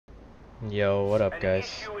Yo, what up, An guys?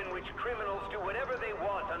 issue in which criminals do whatever they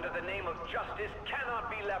want under the name of justice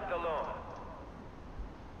cannot be left alone.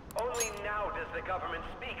 Only now does the government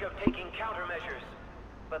speak of taking countermeasures,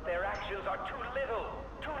 but their actions are too little,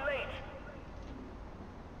 too late.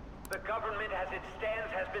 The government as it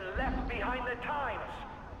stands has been left behind the times.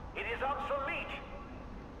 It is obsolete.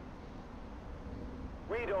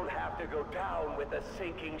 We don't have to go down with a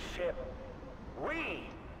sinking ship. We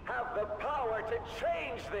have the power to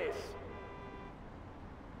change this.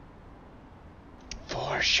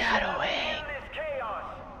 Foreshadowing. End this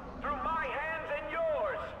chaos through my hands and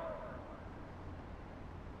yours.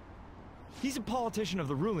 He's a politician of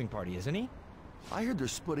the ruling party, isn't he? I heard they're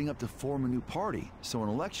splitting up to form a new party, so an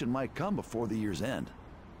election might come before the year's end.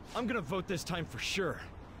 I'm gonna vote this time for sure.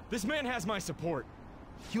 This man has my support.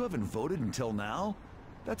 You haven't voted until now?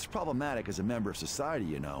 That's problematic as a member of society,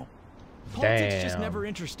 you know. Politics just Damn. never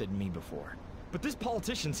interested me before. But this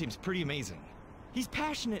politician seems pretty amazing. He's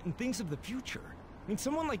passionate and thinks of the future. I mean,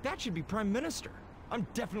 someone like that should be prime minister. I'm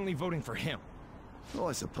definitely voting for him. Well,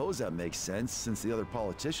 I suppose that makes sense, since the other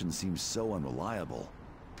politician seems so unreliable.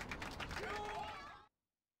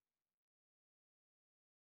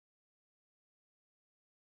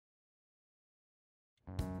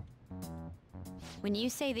 When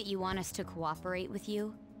you say that you want us to cooperate with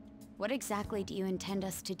you, what exactly do you intend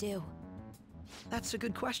us to do? That's a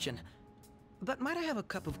good question. But might I have a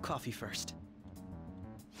cup of coffee first?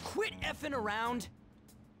 Quit effing around!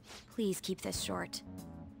 Please keep this short.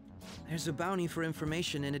 There's a bounty for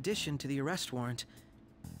information in addition to the arrest warrant.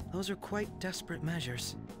 Those are quite desperate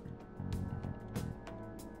measures.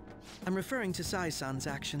 I'm referring to Sai-san's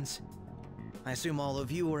actions. I assume all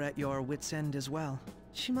of you are at your wits' end as well.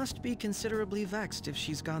 She must be considerably vexed if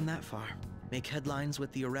she's gone that far. Make headlines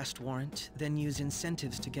with the arrest warrant, then use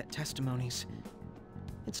incentives to get testimonies.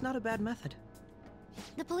 It's not a bad method.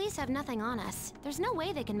 The police have nothing on us. There's no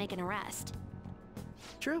way they can make an arrest.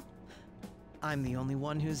 True. I'm the only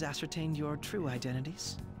one who's ascertained your true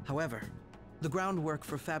identities. However, the groundwork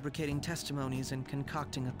for fabricating testimonies and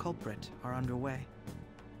concocting a culprit are underway.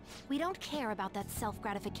 We don't care about that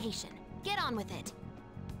self-gratification. Get on with it.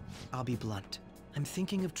 I'll be blunt. I'm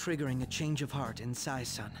thinking of triggering a change of heart in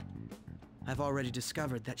Sai-san. I've already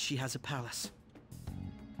discovered that she has a palace.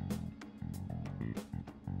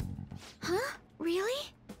 Huh? Really?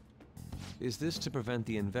 Is this to prevent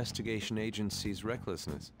the investigation agency's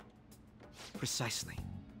recklessness? Precisely.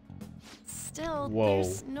 Still, Whoa.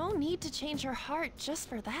 there's no need to change her heart just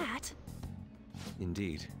for that.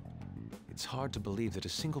 Indeed. It's hard to believe that a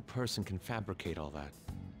single person can fabricate all that.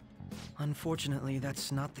 Unfortunately,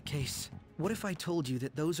 that's not the case. What if I told you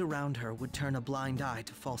that those around her would turn a blind eye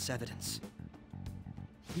to false evidence?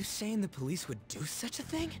 You saying the police would do such a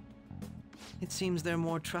thing? It seems they're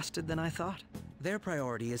more trusted than I thought. Their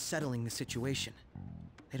priority is settling the situation.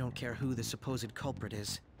 They don't care who the supposed culprit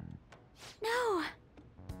is. No!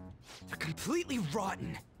 They're completely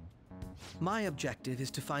rotten. My objective is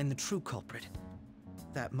to find the true culprit.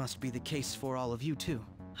 That must be the case for all of you too.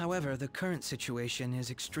 However, the current situation is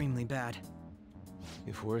extremely bad.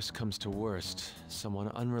 If worst comes to worst, someone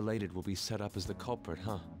unrelated will be set up as the culprit,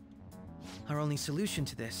 huh? Our only solution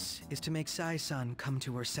to this is to make Sai-san come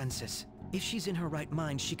to her senses. If she's in her right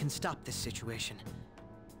mind, she can stop this situation.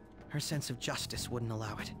 Her sense of justice wouldn't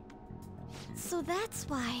allow it. So that's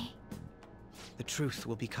why... The truth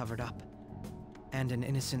will be covered up, and an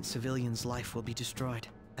innocent civilian's life will be destroyed.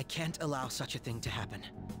 I can't allow such a thing to happen.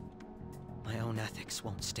 My own ethics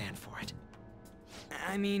won't stand for it.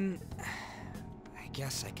 I mean, I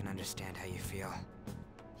guess I can understand how you feel.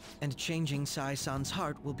 And changing Sai-san's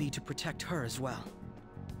heart will be to protect her as well.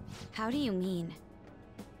 How do you mean?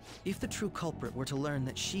 If the true culprit were to learn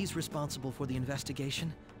that she's responsible for the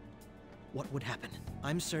investigation, what would happen?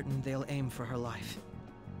 I'm certain they'll aim for her life.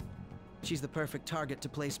 She's the perfect target to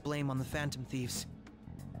place blame on the Phantom Thieves.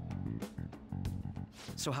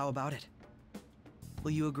 So how about it?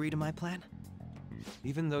 Will you agree to my plan?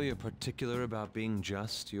 Even though you're particular about being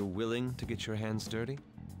just, you're willing to get your hands dirty?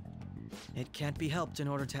 It can't be helped in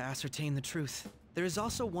order to ascertain the truth. There is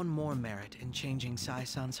also one more merit in changing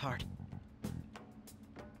Sai-san's heart.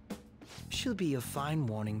 She'll be a fine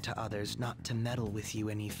warning to others not to meddle with you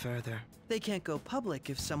any further. They can't go public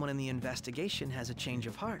if someone in the investigation has a change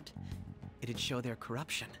of heart. It'd show their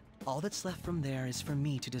corruption. All that's left from there is for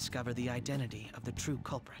me to discover the identity of the true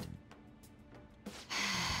culprit.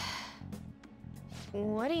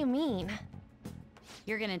 What do you mean?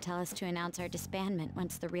 You're gonna tell us to announce our disbandment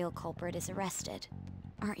once the real culprit is arrested,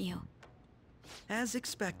 aren't you? As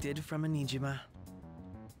expected from a Nijima.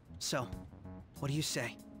 So, what do you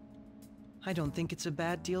say? I don't think it's a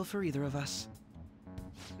bad deal for either of us.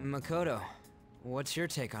 Makoto, what's your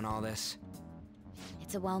take on all this?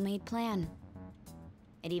 It's a well-made plan.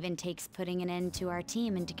 It even takes putting an end to our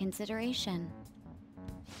team into consideration.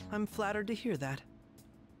 I'm flattered to hear that.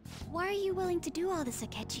 Why are you willing to do all this,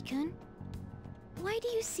 Akechi-kun? Why do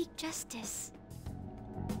you seek justice?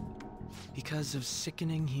 Because of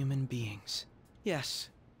sickening human beings. Yes.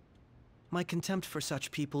 My contempt for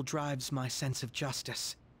such people drives my sense of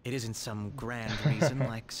justice. It isn't some grand reason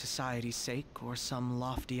like society's sake or some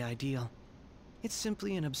lofty ideal. It's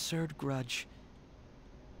simply an absurd grudge.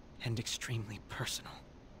 And extremely personal.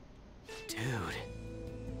 Dude.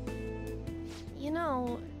 You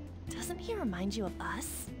know, doesn't he remind you of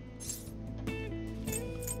us?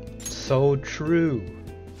 So true.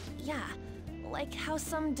 Yeah, like how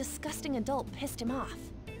some disgusting adult pissed him off.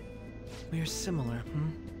 We're similar, hmm?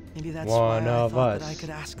 Maybe that's One why I of thought us. that I could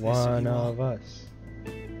ask this One of you all. of us.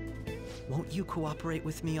 Won't you cooperate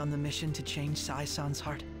with me on the mission to change Sai-san's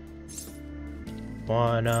heart?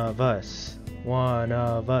 One of us. One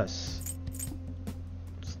of us.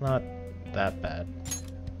 It's not that bad.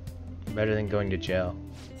 Better than going to jail.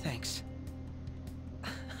 Thanks.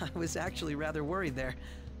 I was actually rather worried there.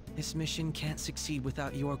 This mission can't succeed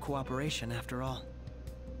without your cooperation, after all.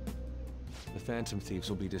 The Phantom Thieves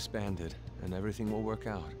will be disbanded, and everything will work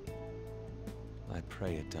out. I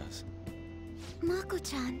pray it does.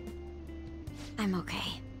 Mako-chan. I'm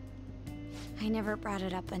okay. I never brought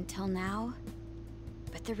it up until now,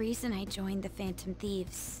 but the reason I joined the Phantom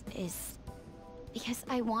Thieves is because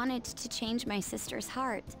I wanted to change my sister's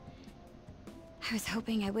heart. I was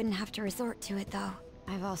hoping I wouldn't have to resort to it, though.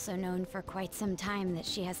 I've also known for quite some time that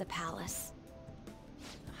she has a palace.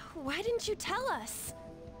 Why didn't you tell us?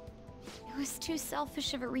 It was too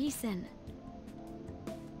selfish of a reason.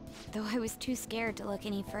 Though I was too scared to look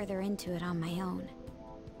any further into it on my own.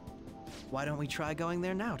 Why don't we try going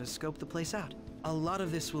there now to scope the place out? A lot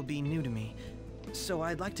of this will be new to me, so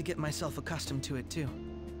I'd like to get myself accustomed to it too.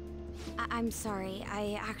 I'm sorry,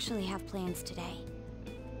 I actually have plans today.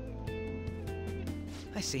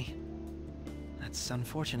 I see. That's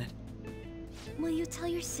unfortunate. Will you tell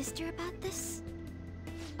your sister about this?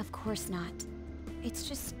 Of course not. It's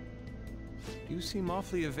just... You seem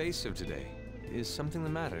awfully evasive today. Is something the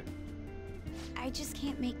matter? I just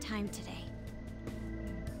can't make time today.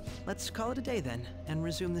 Let's call it a day then, and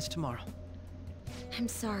resume this tomorrow. I'm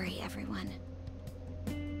sorry, everyone.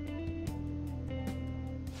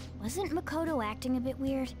 Wasn't Makoto acting a bit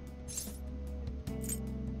weird?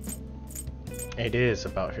 It is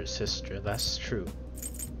about her sister, that's true.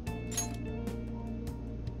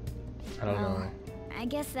 I don't know. I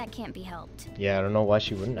guess that can't be helped. Yeah, I don't know why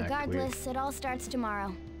she wouldn't act weird. Regardless, it all starts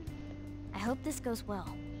tomorrow. I hope this goes well.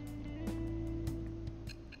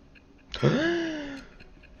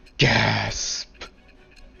 Gasp!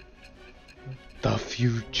 The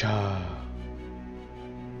future.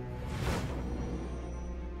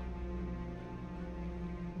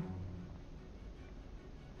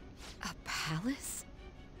 A palace?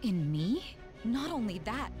 In me? Not only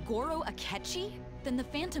that, Goro Akechi? Then the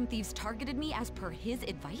Phantom Thieves targeted me as per his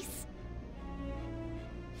advice?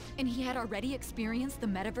 And he had already experienced the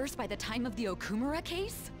metaverse by the time of the Okumura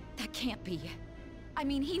case? That can't be. I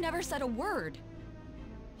mean, he never said a word.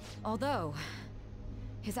 Although,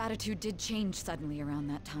 his attitude did change suddenly around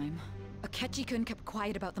that time. Akechi-kun kept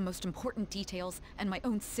quiet about the most important details, and my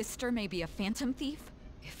own sister may be a Phantom Thief?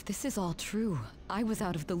 If this is all true, I was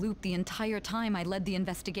out of the loop the entire time I led the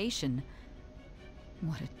investigation.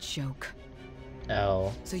 What a joke.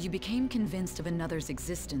 L. So you became convinced of another's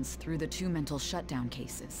existence through the 2 mental shutdown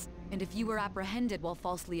cases. And if you were apprehended while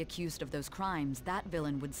falsely accused of those crimes, that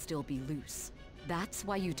villain would still be loose. That's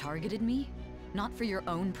why you targeted me? Not for your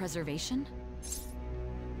own preservation?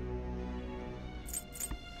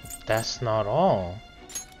 That's not all.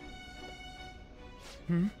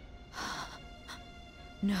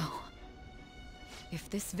 No. If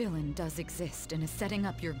this villain does exist and is setting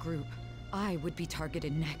up your group, I would be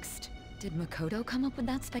targeted next. Did Makoto come up with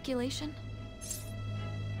that speculation?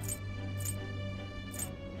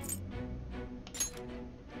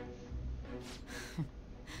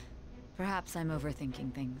 Perhaps I'm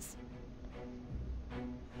overthinking things.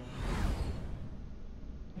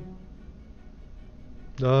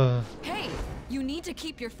 Hey! You need to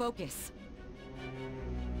keep your focus.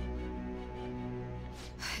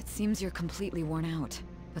 It seems you're completely worn out,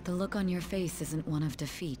 but the look on your face isn't one of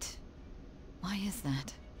defeat. Why is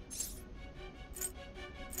that?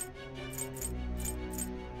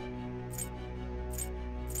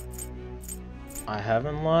 I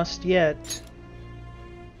haven't lost yet.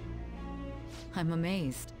 I'm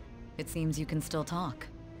amazed. It seems you can still talk.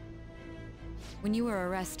 When you were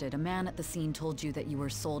arrested, a man at the scene told you that you were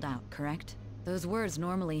sold out, correct? Those words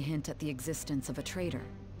normally hint at the existence of a traitor.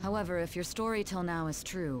 However, if your story till now is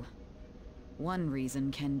true, one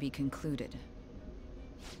reason can be concluded.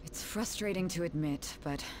 It's frustrating to admit,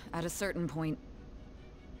 but at a certain point...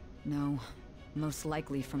 No, most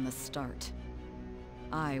likely from the start.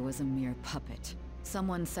 I was a mere puppet.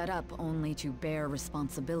 Someone set up only to bear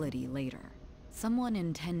responsibility later. Someone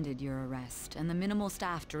intended your arrest, and the minimal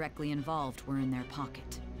staff directly involved were in their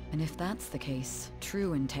pocket. And if that's the case,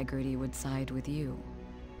 true integrity would side with you.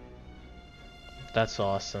 That's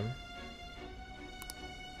awesome.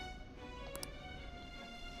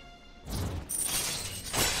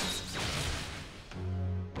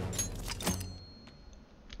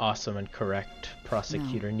 Awesome and correct,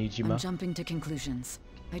 Prosecutor Nijima. I'm jumping to conclusions.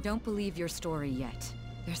 I don't believe your story yet.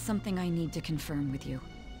 There's something I need to confirm with you.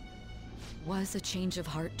 Was a change of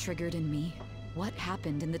heart triggered in me? What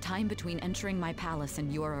happened in the time between entering my palace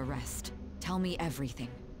and your arrest? Tell me everything.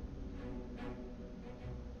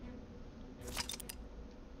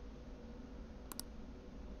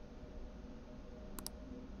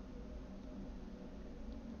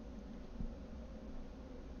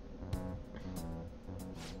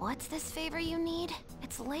 What's this favor you need?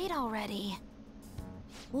 It's late already.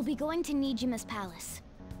 We'll be going to Nijima's palace,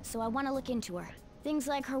 so I want to look into her. Things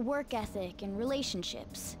like her work ethic and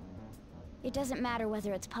relationships. It doesn't matter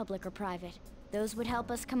whether it's public or private. Those would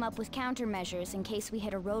help us come up with countermeasures in case we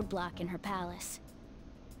hit a roadblock in her palace.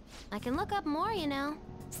 I can look up more, you know.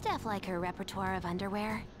 Stuff like her repertoire of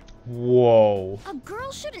underwear. Whoa. A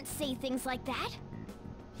girl shouldn't say things like that.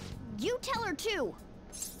 You tell her too.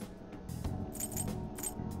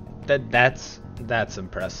 That's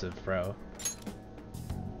impressive, bro.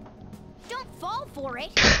 Don't fall for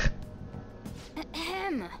it.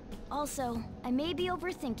 Ahem. Also, I may be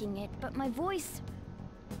overthinking it, but my voice...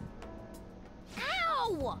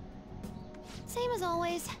 Ow! Same as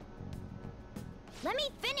always. Let me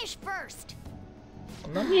finish first.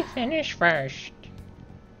 Let me finish first.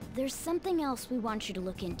 There's something else we want you to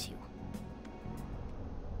look into.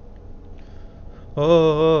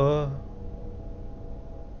 Oh.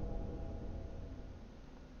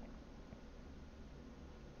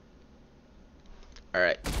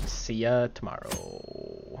 Alright, see ya tomorrow.